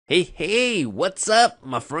Hey, what's up,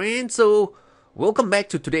 my friend? So, welcome back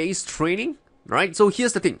to today's training, right? So,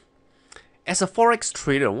 here's the thing. As a forex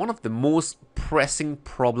trader, one of the most pressing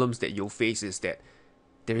problems that you'll face is that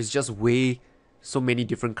there is just way so many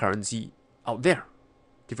different currency out there.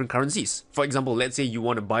 Different currencies. For example, let's say you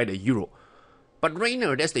want to buy the euro. But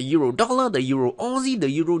Rayner, that's the euro dollar, the euro Aussie, the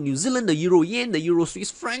euro New Zealand, the euro yen, the euro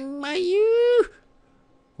Swiss franc,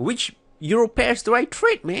 which euro pairs do I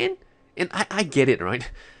trade, man? And I get it,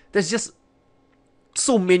 right? There's just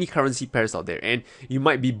so many currency pairs out there, and you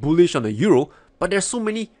might be bullish on the euro, but there's so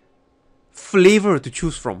many flavor to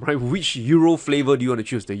choose from, right? Which euro flavor do you want to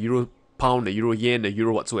choose? The euro pound, the euro yen, the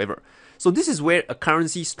euro whatsoever. So this is where a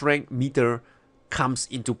currency strength meter comes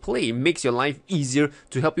into play. It makes your life easier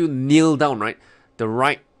to help you nail down, right, the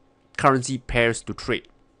right currency pairs to trade,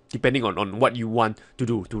 depending on what you want to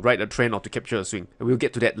do, to ride a trend or to capture a swing. And we'll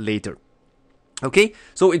get to that later. Okay,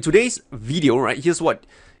 so in today's video, right, here's what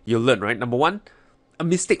you'll learn, right? Number one, a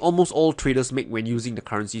mistake almost all traders make when using the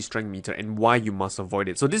currency strength meter and why you must avoid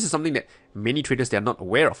it. So this is something that many traders, they are not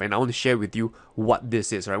aware of, and I want to share with you what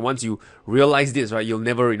this is, right? Once you realize this, right, you'll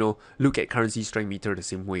never, look at currency strength meter the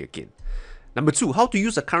same way again. Number two, how to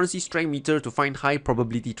use a currency strength meter to find high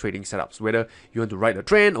probability trading setups. Whether you want to ride a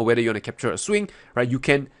trend or whether you want to capture a swing, right, you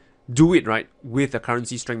can do it, right, with a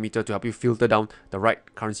currency strength meter to help you filter down the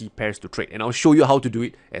right currency pairs to trade. And I'll show you how to do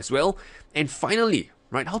it as well. And finally,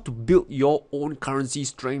 right, how to build your own currency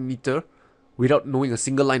strength meter without knowing a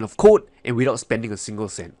single line of code and without spending a single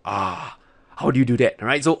cent. How do you do that? All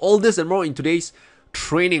right, so all this and more in today's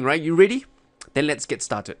training, right? You ready? Then let's get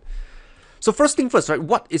started. So first thing first, right,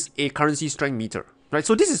 what is a currency strength meter? Right,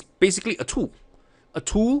 so this is basically a tool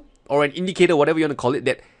or an indicator, whatever you want to call it,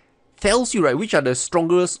 that tells you, right, which are the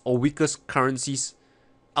strongest or weakest currencies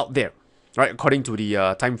out there, right, according to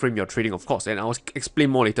the time frame you're trading, of course, and I'll explain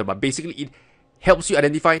more later. But basically, it helps you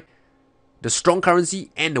identify the strong currency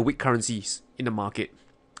and the weak currencies in the market.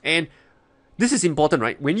 And this is important,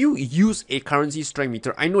 right? When you use a currency strength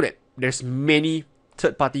meter, I know that there's many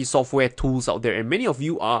third-party software tools out there, and many of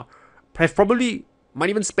you have probably might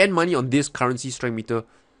even spend money on this currency strength meter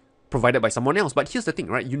provided by someone else. But here's the thing,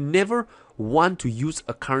 right? You never want to use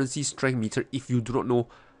a currency strength meter if you do not know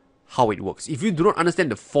how it works. If you do not understand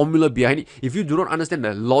the formula behind it, if you do not understand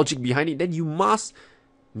the logic behind it, then you must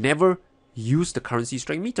never use the currency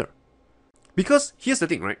strength meter. Because here's the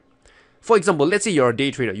thing, right? For example, let's say you're a day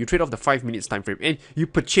trader, you trade off the 5 minutes time frame and you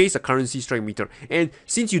purchase a currency strength meter. And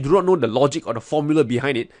since you do not know the logic or the formula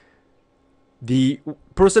behind it, the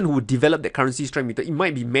person who developed that currency strength meter, it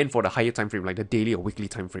might be meant for the higher time frame, like the daily or weekly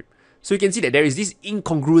time frame. So you can see that there is this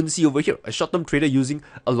incongruency over here. A short-term trader using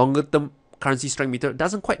a longer-term currency strength meter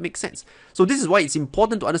doesn't quite make sense. So this is why it's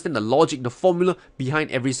important to understand the logic, the formula behind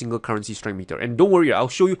every single currency strength meter. And don't worry, I'll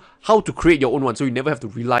show you how to create your own one so you never have to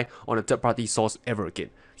rely on a third-party source ever again.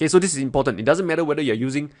 Okay, so this is important. It doesn't matter whether you're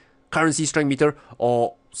using currency strength meter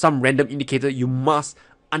or some random indicator, you must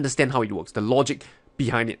understand how it works, the logic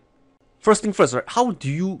behind it. First thing first, right? How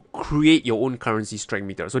do you create your own currency strength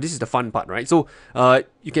meter? So this is the fun part, right? So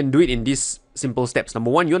you can do it in these simple steps.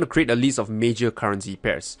 Number one, you want to create a list of major currency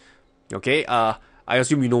pairs. Okay, I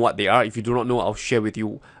assume you know what they are. If you do not know, I'll share with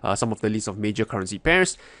you some of the list of major currency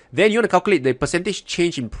pairs. Then you want to calculate the percentage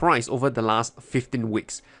change in price over the last 15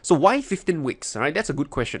 weeks. So why 15 weeks? Right? That's a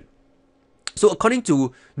good question. So according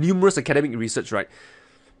to numerous academic research, right,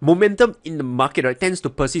 momentum in the market, right, tends to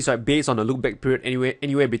persist, right, based on a look back period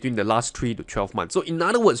anywhere between the last 3 to 12 months. So in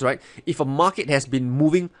other words, right, if a market has been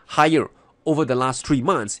moving higher over the last 3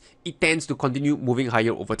 months, it tends to continue moving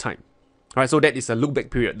higher over time. Right, so that is a look back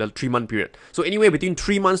period, the 3-month period. So anywhere between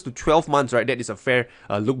 3 months to 12 months, right, that is a fair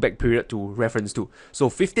look back period to reference to. So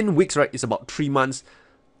 15 weeks, right, is about 3 months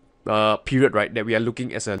period, right, that we are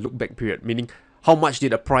looking as a look back period, meaning how much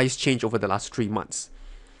did the price change over the last 3 months.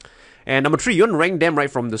 And number 3, you want to rank them, right,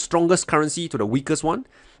 from the strongest currency to the weakest one.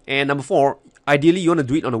 And number 4, ideally you want to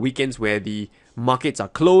do it on the weekends where the markets are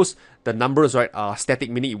closed, the numbers, right, are static,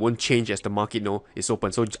 meaning it won't change as the market is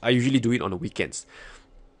open. So I usually do it on the weekends.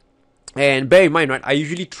 And bear in mind, right, I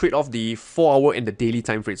usually trade off the 4-hour and the daily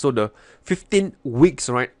time frame. So the 15 weeks,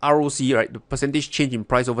 right, ROC, right, the percentage change in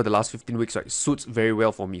price over the last 15 weeks, right, suits very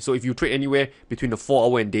well for me. So if you trade anywhere between the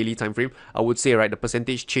 4-hour and daily time frame, I would say, right, the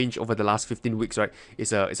percentage change over the last 15 weeks, right,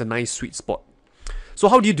 is a nice sweet spot. So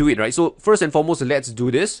how do you do it, right? So first and foremost, let's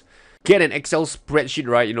do this. Get an Excel spreadsheet,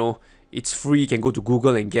 right? It's free. You can go to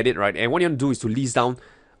Google and get it, right? And what you want to do is to list down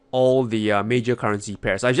all the major currency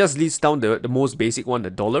pairs. I just list down the most basic one, the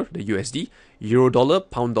dollar, the USD, Euro dollar,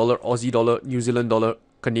 Pound dollar, Aussie dollar, New Zealand dollar,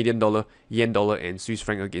 Canadian dollar, Yen dollar, and Swiss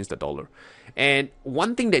franc against the dollar. And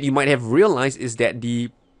one thing that you might have realized is that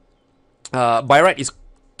the buy right is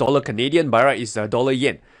dollar Canadian, Baira is dollar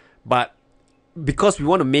yen. But because we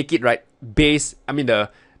want to make it right base,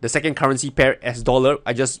 the second currency pair as dollar,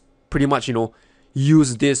 I just pretty much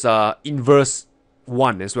use this inverse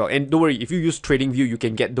one as well. And don't worry, if you use TradingView, you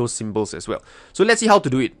can get those symbols as well. So let's see how to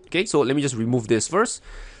do it. Okay, so let me just remove this first.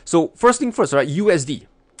 So first thing first, right? USD.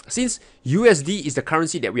 Since USD is the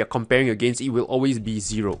currency that we are comparing against, it will always be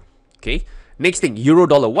 0. Okay. Next thing, euro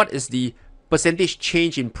dollar. What is the percentage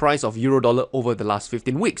change in price of euro dollar over the last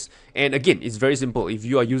 15 weeks? And again, it's very simple. If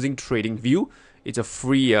you are using TradingView, it's a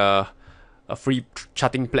free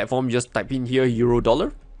charting platform. Just type in here euro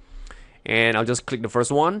dollar, and I'll just click the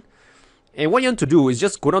first one. And what you want to do is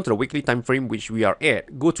just go down to the weekly time frame, which we are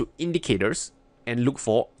at. Go to indicators and look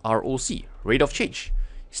for ROC, rate of change.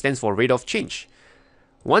 It stands for rate of change.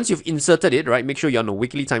 Once you've inserted it, right, make sure you're on a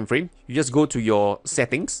weekly time frame. You just go to your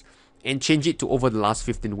settings and change it to over the last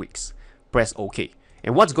 15 weeks. Press OK.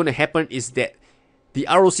 And what's going to happen is that the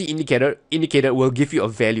ROC indicator will give you a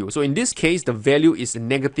value. So in this case, the value is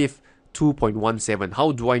negative 2.17.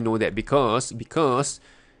 How do I know that? Because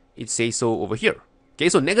it says so over here. Okay,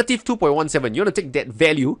 so negative 2.17. You want to take that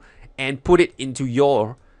value and put it into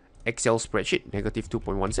your Excel spreadsheet. Negative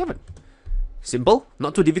 2.17. Simple,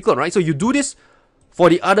 not too difficult, right? So you do this for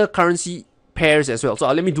the other currency pairs as well.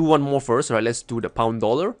 So let me do one more first, right? Let's do the pound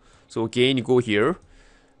dollar. So again, you go here,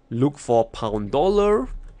 look for pound dollar,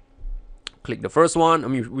 click the first one,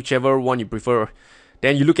 whichever one you prefer.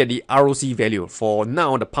 Then you look at the ROC value. For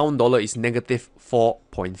now, the pound dollar is negative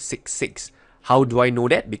 4.66. How do I know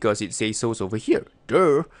that? Because it says so over here.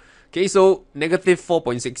 Duh. Okay, so negative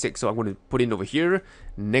 4.66. So I'm going to put in over here,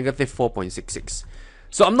 negative 4.66.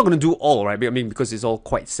 So I'm not going to do all, right? Because it's all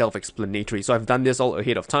quite self-explanatory. So I've done this all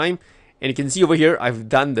ahead of time. And you can see over here, I've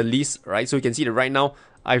done the list, right? So you can see that right now,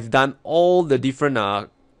 I've done all the different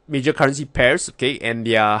major currency pairs, okay? And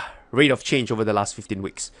their rate of change over the last 15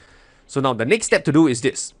 weeks. So now the next step to do is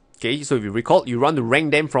this, okay? So if you recall, you run to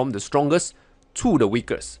rank them from the strongest to the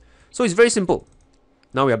weakest. So it's very simple.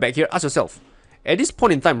 Now we are back here. Ask yourself, at this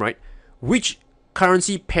point in time, right? Which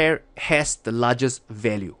currency pair has the largest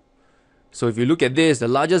value? So if you look at this, the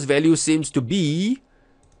largest value seems to be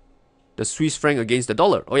the Swiss franc against the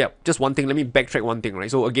dollar. Oh yeah, just one thing. Let me backtrack one thing, right?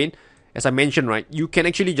 So again, as I mentioned, right, you can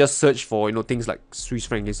actually just search for, things like Swiss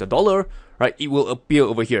franc against the dollar, right? It will appear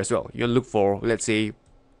over here as well. You look for, let's say,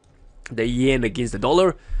 the yen against the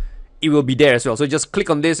dollar. It will be there as well. So just click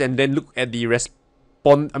on this and then look at the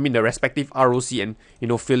the respective ROC and,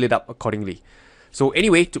 fill it up accordingly. So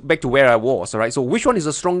anyway, back to where I was, alright? So which one is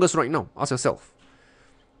the strongest right now? Ask yourself.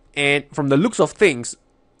 And from the looks of things,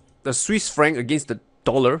 the Swiss franc against the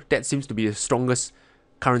dollar, that seems to be the strongest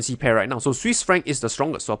currency pair right now. So Swiss franc is the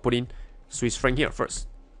strongest. So I'll put in Swiss franc here first.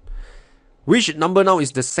 Which number now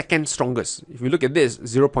is the second strongest? If you look at this,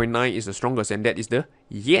 0.9 is the strongest, and that is the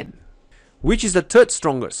yen. Which is the third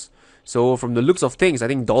strongest? So from the looks of things, I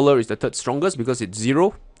think dollar is the third strongest because it's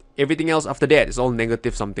 0. Everything else after that is all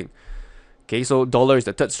negative something. Okay, so dollar is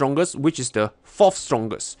the third strongest. Which is the fourth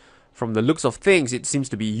strongest? From the looks of things, it seems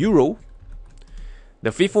to be euro.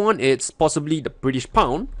 The fifth one, it's possibly the British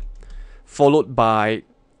pound, followed by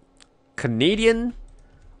Canadian,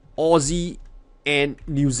 Aussie, and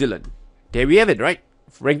New Zealand. There we have it, right?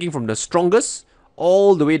 Ranking from the strongest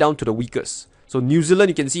all the way down to the weakest. So New Zealand,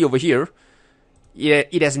 you can see over here,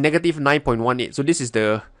 it has negative 9.18. So this is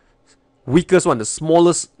the weakest one, the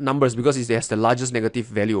smallest numbers, because it has the largest negative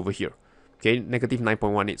value over here. Okay, negative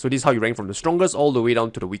 9.18. So this is how you rank from the strongest all the way down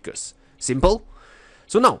to the weakest. Simple.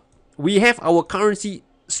 So now, we have our currency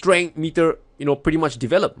strength meter, pretty much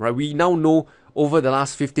developed, right? We now know over the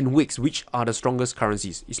last 15 weeks which are the strongest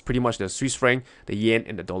currencies. It's pretty much the Swiss franc, the yen,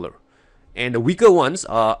 and the dollar. And the weaker ones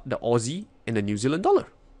are the Aussie and the New Zealand dollar.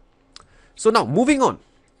 So now, moving on.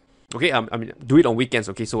 Okay, do it on weekends,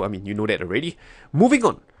 okay? So, you know that already. Moving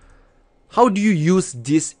on. How do you use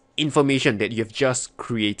this information that you have just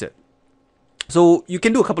created? So, you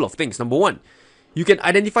can do a couple of things. Number one, you can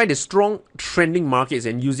identify the strong trending markets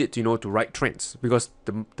and use it to write trends, because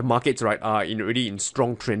the markets, right, are already in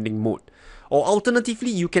strong trending mode. Or alternatively,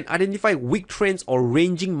 you can identify weak trends or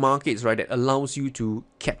ranging markets, right, that allows you to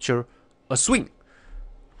capture a swing.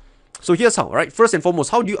 So here's how, right? First and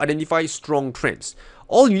foremost, how do you identify strong trends?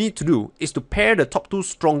 All you need to do is to pair the top two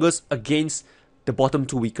strongest against the bottom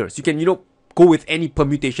two weakest. You can, go with any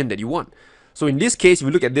permutation that you want. So in this case, if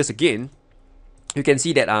you look at this again, you can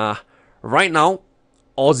see that right now,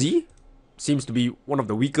 Aussie seems to be one of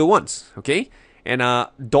the weaker ones, okay? And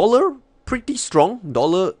dollar, pretty strong.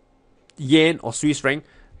 Dollar, yen, or Swiss franc,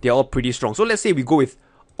 they're all pretty strong. So let's say we go with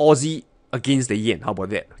Aussie against the yen. How about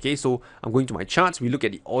that? Okay, so I'm going to my charts. We look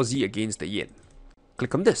at the Aussie against the yen.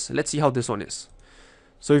 Click on this. Let's see how this one is.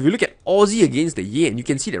 So if you look at Aussie against the yen, you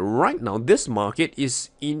can see that right now this market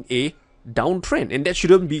is in a downtrend, and that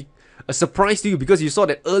shouldn't be a surprise to you because you saw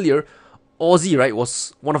that earlier Aussie, right,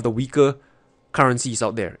 was one of the weaker currencies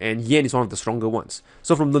out there, and yen is one of the stronger ones.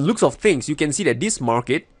 So from the looks of things, you can see that this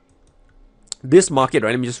market, right,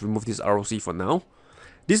 let me just remove this ROC for now.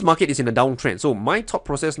 This market is in a downtrend. So my thought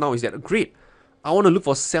process now is that, great, I want to look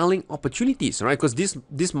for selling opportunities, right? Because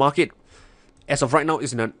this market, as of right now,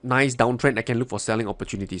 is in a nice downtrend. I can look for selling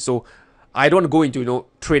opportunities. So I don't want to go into,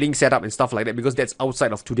 trading setup and stuff like that because that's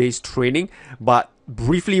outside of today's training. But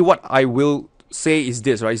briefly, what I will say is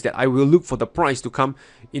this, right? Is that I will look for the price to come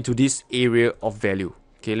into this area of value.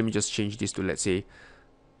 Okay, let me just change this to, let's say,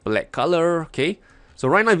 black color. Okay, so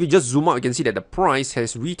right now, if you just zoom out, you can see that the price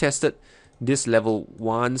has retested this level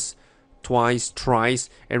once, twice, thrice,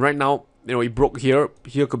 and right now, it broke here.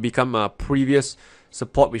 Here could become a previous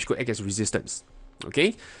support which could act as resistance.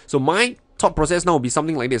 Okay, so my thought process now will be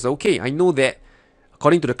something like this. Okay, I know that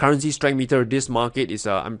according to the currency strength meter, this market is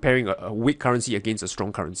I'm pairing a weak currency against a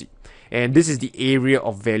strong currency, and this is the area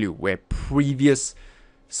of value where previous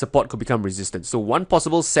support could become resistance. So one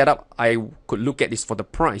possible setup I could look at is for the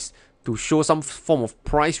price to show some form of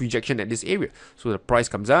price rejection at this area. So the price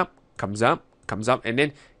comes up, and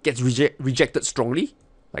then gets rejected strongly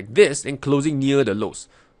like this, and closing near the lows.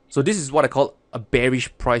 So this is what I call a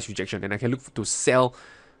bearish price rejection, and I can look to sell,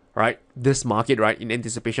 right, this market, right, in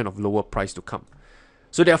anticipation of lower price to come.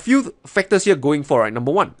 So there are a few factors here going for, right?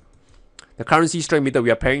 Number one, the currency strength meter, we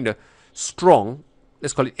are pairing the strong,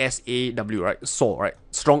 let's call it SAW, right, SAW, right,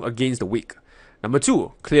 strong against the weak. Number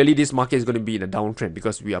two, clearly this market is going to be in a downtrend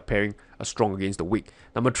because we are pairing a strong against the weak.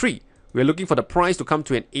 Number three, we're looking for the price to come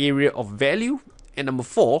to an area of value. And number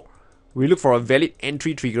four, we look for a valid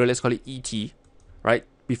entry trigger, let's call it ET, right,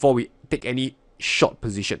 before we take any short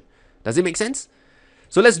position. Does it make sense?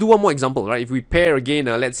 So let's do one more example, right? If we pair again,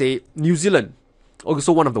 let's say New Zealand,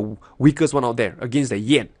 also one of the weakest one out there, against the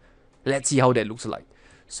yen. Let's see how that looks like.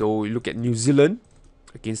 So we look at New Zealand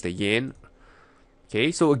against the yen.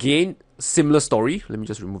 Okay, so again, similar story. Let me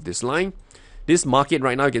just remove this line. This market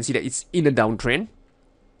right now, you can see that it's in a downtrend.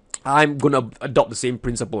 I'm going to adopt the same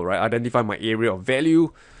principle, right? Identify my area of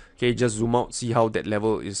value. Okay, just zoom out, see how that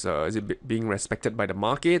level is it being respected by the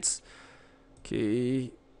markets. Okay,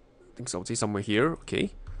 I think so, I would say somewhere here.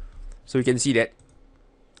 Okay, so you can see that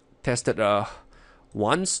tested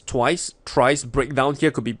once, twice, thrice, breakdown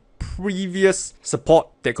here could be previous support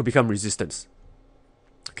that could become resistance.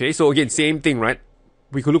 Okay, so again, same thing, right?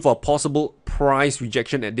 We could look for a possible price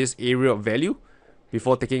rejection at this area of value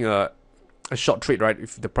before taking a short trade, right?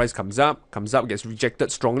 If the price comes up, gets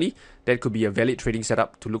rejected strongly, that could be a valid trading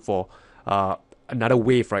setup to look for another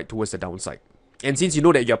wave, right, towards the downside. And since you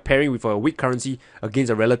know that you're pairing with a weak currency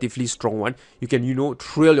against a relatively strong one, you can,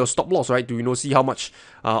 trail your stop loss, right, to, see how much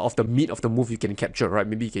of the meat of the move you can capture, right?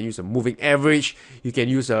 Maybe you can use a moving average, you can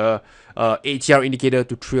use a ATR indicator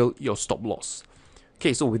to trail your stop loss.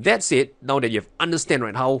 Okay, so with that said, now that you've understand,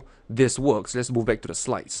 right, how this works, let's move back to the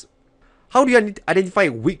slides. How do you identify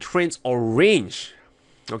weak trends or range?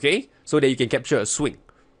 Okay, so that you can capture a swing.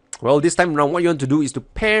 Well, this time around, what you want to do is to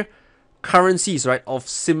pair currencies, right, of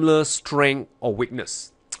similar strength or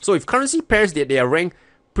weakness. So if currency pairs that they are ranked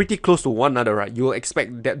pretty close to one another, right, you will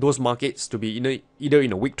expect that those markets to be either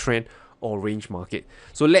in a weak trend or range market.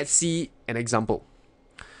 So let's see an example.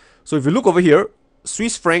 So if you look over here,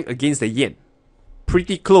 Swiss franc against the yen,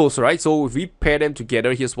 pretty close, right? So if we pair them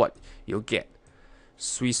together, here's what you'll get: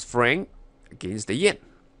 Swiss franc against the yen.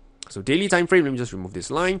 So daily time frame, let me just remove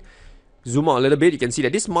this line. Zoom out a little bit, you can see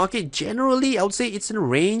that this market generally, I would say it's in a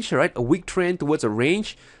range, right? A weak trend towards a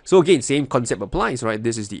range. So again, same concept applies, right?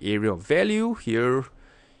 This is the area of value here.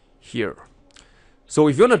 So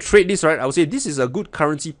if you want to trade this, right, I would say this is a good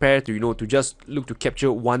currency pair to, to just look to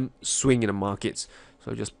capture one swing in the markets.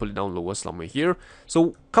 So I'll just pull it down lower somewhere here.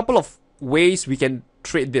 So couple of ways we can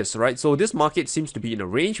trade this, right? So this market seems to be in a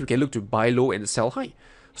range. We can look to buy low and sell high.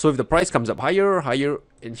 So if the price comes up higher,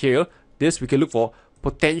 and here, we can look for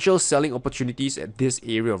potential selling opportunities at this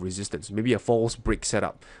area of resistance. Maybe a false break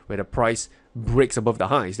setup where the price breaks above the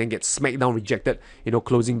highs, then gets smacked down, rejected,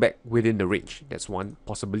 closing back within the range. That's one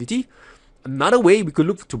possibility. Another way we could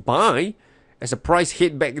look to buy as the price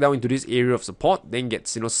hit back down into this area of support, then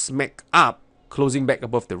gets smacked up, closing back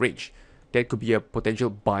above the range. That could be a potential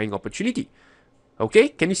buying opportunity. Okay,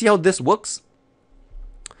 can you see how this works?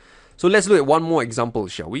 So let's look at one more example,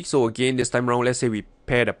 shall we? So again, this time around, let's say we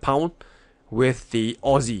pair the pound with the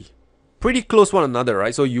Aussie. Pretty close one another,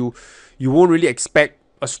 right? So you won't really expect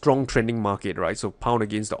a strong trending market, right? So pound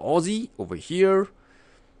against the Aussie over here.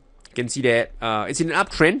 You can see that it's in an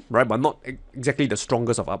uptrend, right? But not exactly the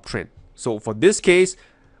strongest of uptrend. So for this case,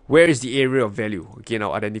 where is the area of value? Okay,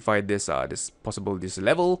 now identify this this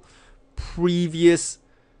level, previous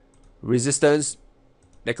resistance,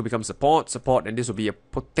 that could become support, and this will be a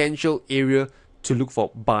potential area to look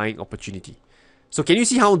for buying opportunity. So can you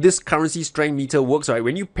see how this currency strength meter works, right?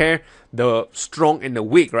 When you pair the strong and the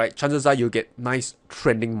weak, right, chances are you'll get nice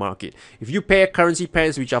trending market. If you pair currency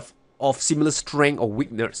pairs which are of similar strength or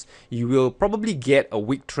weakness, you will probably get a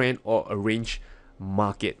weak trend or a range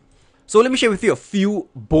market. So let me share with you a few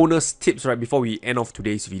bonus tips right before we end off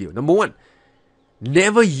today's video. Number one,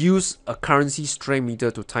 never use a currency strength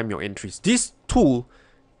meter to time your entries. This tool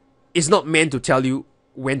is not meant to tell you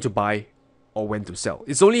when to buy or when to sell.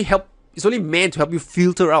 It's only meant to help you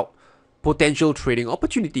filter out potential trading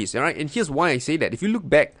opportunities, alright? And here's why I say that. If you look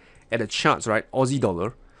back at the charts, right, Aussie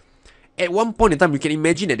dollar, at one point in time, you can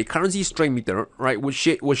imagine that the currency strength meter, right, would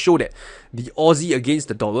show that the Aussie against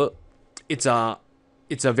the dollar, Aussie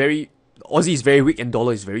is very weak and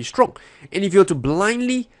dollar is very strong. And if you're to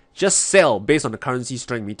blindly just sell based on the currency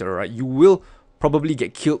strength meter, right, you will probably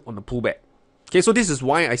get killed on the pullback. Okay, so this is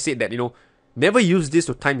why I said that, never use this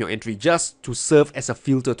to time your entry, just to serve as a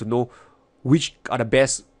filter to know which are the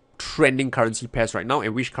best trending currency pairs right now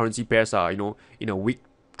and which currency pairs are, in a weak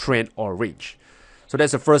trend or range. So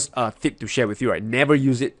that's the first tip to share with you, right? Never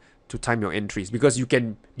use it to time your entries because you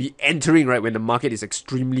can be entering, right, when the market is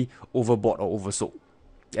extremely overbought or oversold.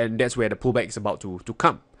 And that's where the pullback is about to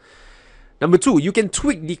come. Number two, you can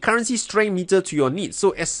tweak the currency strength meter to your needs.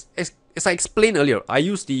 So as I explained earlier, I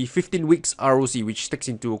use the 15 weeks ROC, which takes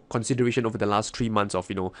into consideration over the last 3 months of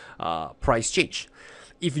price change.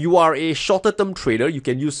 If you are a shorter term trader, you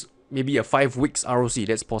can use maybe a 5 weeks ROC.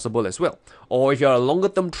 That's possible as well. Or if you're a longer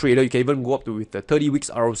term trader, you can even go up to with the 30 weeks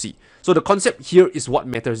ROC. So the concept here is what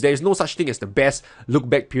matters. There is no such thing as the best look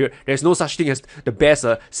back period. There's no such thing as the best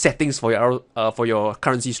settings for your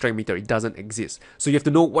currency strength meter. It doesn't exist. So you have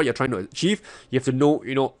to know what you're trying to achieve. You have to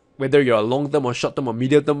know, whether you're a long-term or short-term or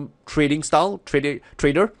medium-term trading style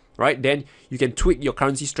trader, right? Then you can tweak your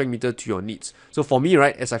currency strength meter to your needs. So for me,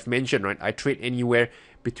 right, as I've mentioned, right, I trade anywhere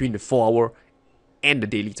between the 4-hour and the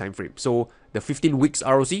daily time frame. So the 15 weeks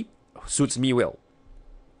ROC suits me well.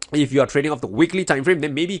 If you are trading off the weekly time frame,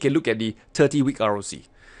 then maybe you can look at the 30-week ROC.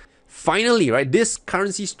 Finally, right, this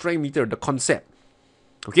currency strength meter, the concept.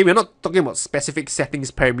 Okay, we're not talking about specific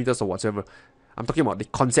settings, parameters, or whatsoever. I'm talking about the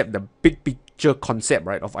concept, the big picture concept,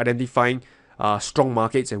 right, of identifying strong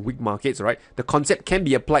markets and weak markets, right? The concept can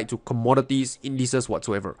be applied to commodities, indices,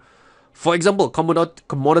 whatsoever. For example,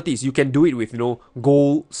 commodities, you can do it with,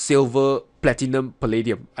 gold, silver, platinum,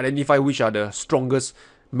 palladium. Identify which are the strongest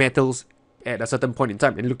metals at a certain point in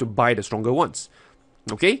time and look to buy the stronger ones.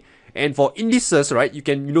 Okay? And for indices, right, you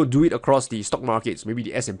can, do it across the stock markets. Maybe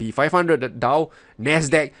the S&P 500, the Dow,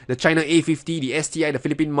 NASDAQ, the China A50, the STI, the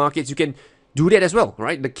Philippine markets. You can do that as well,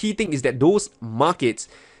 right? The key thing is that those markets,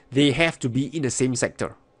 they have to be in the same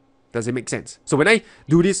sector. Does it make sense? So when I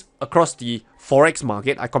do this across the Forex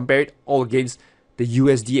market, I compare it all against the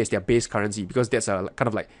USD as their base currency because that's kind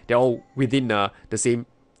of like they're all within the same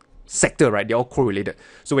sector, right? They're all correlated.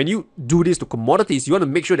 So when you do this to commodities, you want to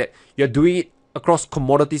make sure that you're doing it across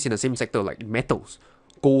commodities in the same sector, like metals,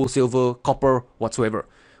 gold, silver, copper, whatsoever.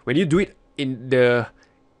 When you do it in the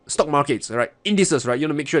stock markets, right, indices, right, you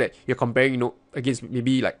want to make sure that you're comparing, against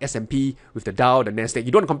maybe like S&P with the Dow, the NASDAQ.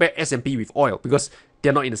 You don't want to compare S&P with oil because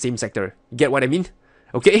they're not in the same sector. You get what I mean?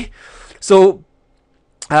 Okay? So,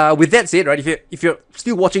 with that said, right, if you're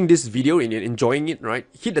still watching this video and you're enjoying it, right,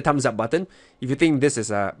 hit the thumbs up button. If you think this is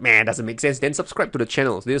doesn't make sense, then subscribe to the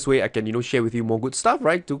channel. This way I can, share with you more good stuff,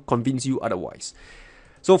 right, to convince you otherwise.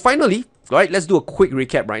 So finally, right, let's do a quick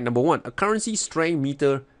recap, right? Number one, a currency strength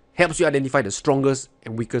meter helps you identify the strongest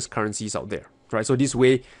and weakest currencies out there, right? So this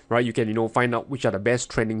way, right, you can, find out which are the best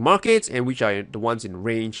trending markets and which are the ones in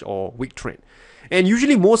range or weak trend. And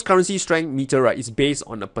usually most currency strength meter, right, is based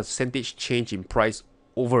on a percentage change in price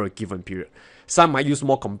over a given period. Some might use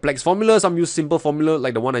more complex formulas, some use simple formula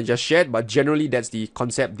like the one I just shared, but generally that's the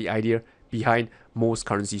concept, the idea behind most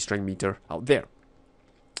currency strength meter out there.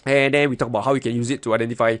 And then we talk about how you can use it to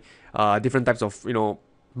identify different types of,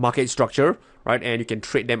 market structure, right? And you can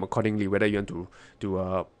trade them accordingly, whether you want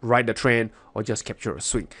to ride the trend or just capture a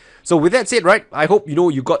swing. So with that said, right, I hope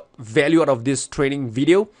you got value out of this training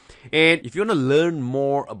video. And if you want to learn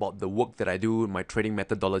more about the work that I do, my trading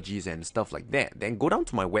methodologies and stuff like that, then go down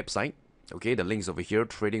to my website. Okay, the link's over here,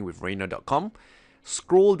 tradingwithrayner.com.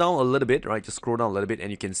 Scroll down a little bit, right? Just scroll down a little bit and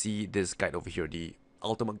you can see this guide over here, the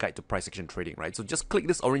ultimate guide to price action trading, right? So just click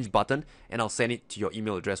this orange button and I'll send it to your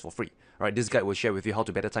email address for free. Right, this guide will share with you how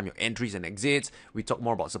to better time your entries and exits. We talk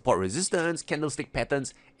more about support resistance, candlestick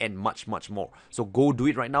patterns, and much, much more. So go do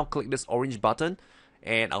it right now. Click this orange button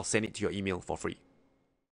and I'll send it to your email for free.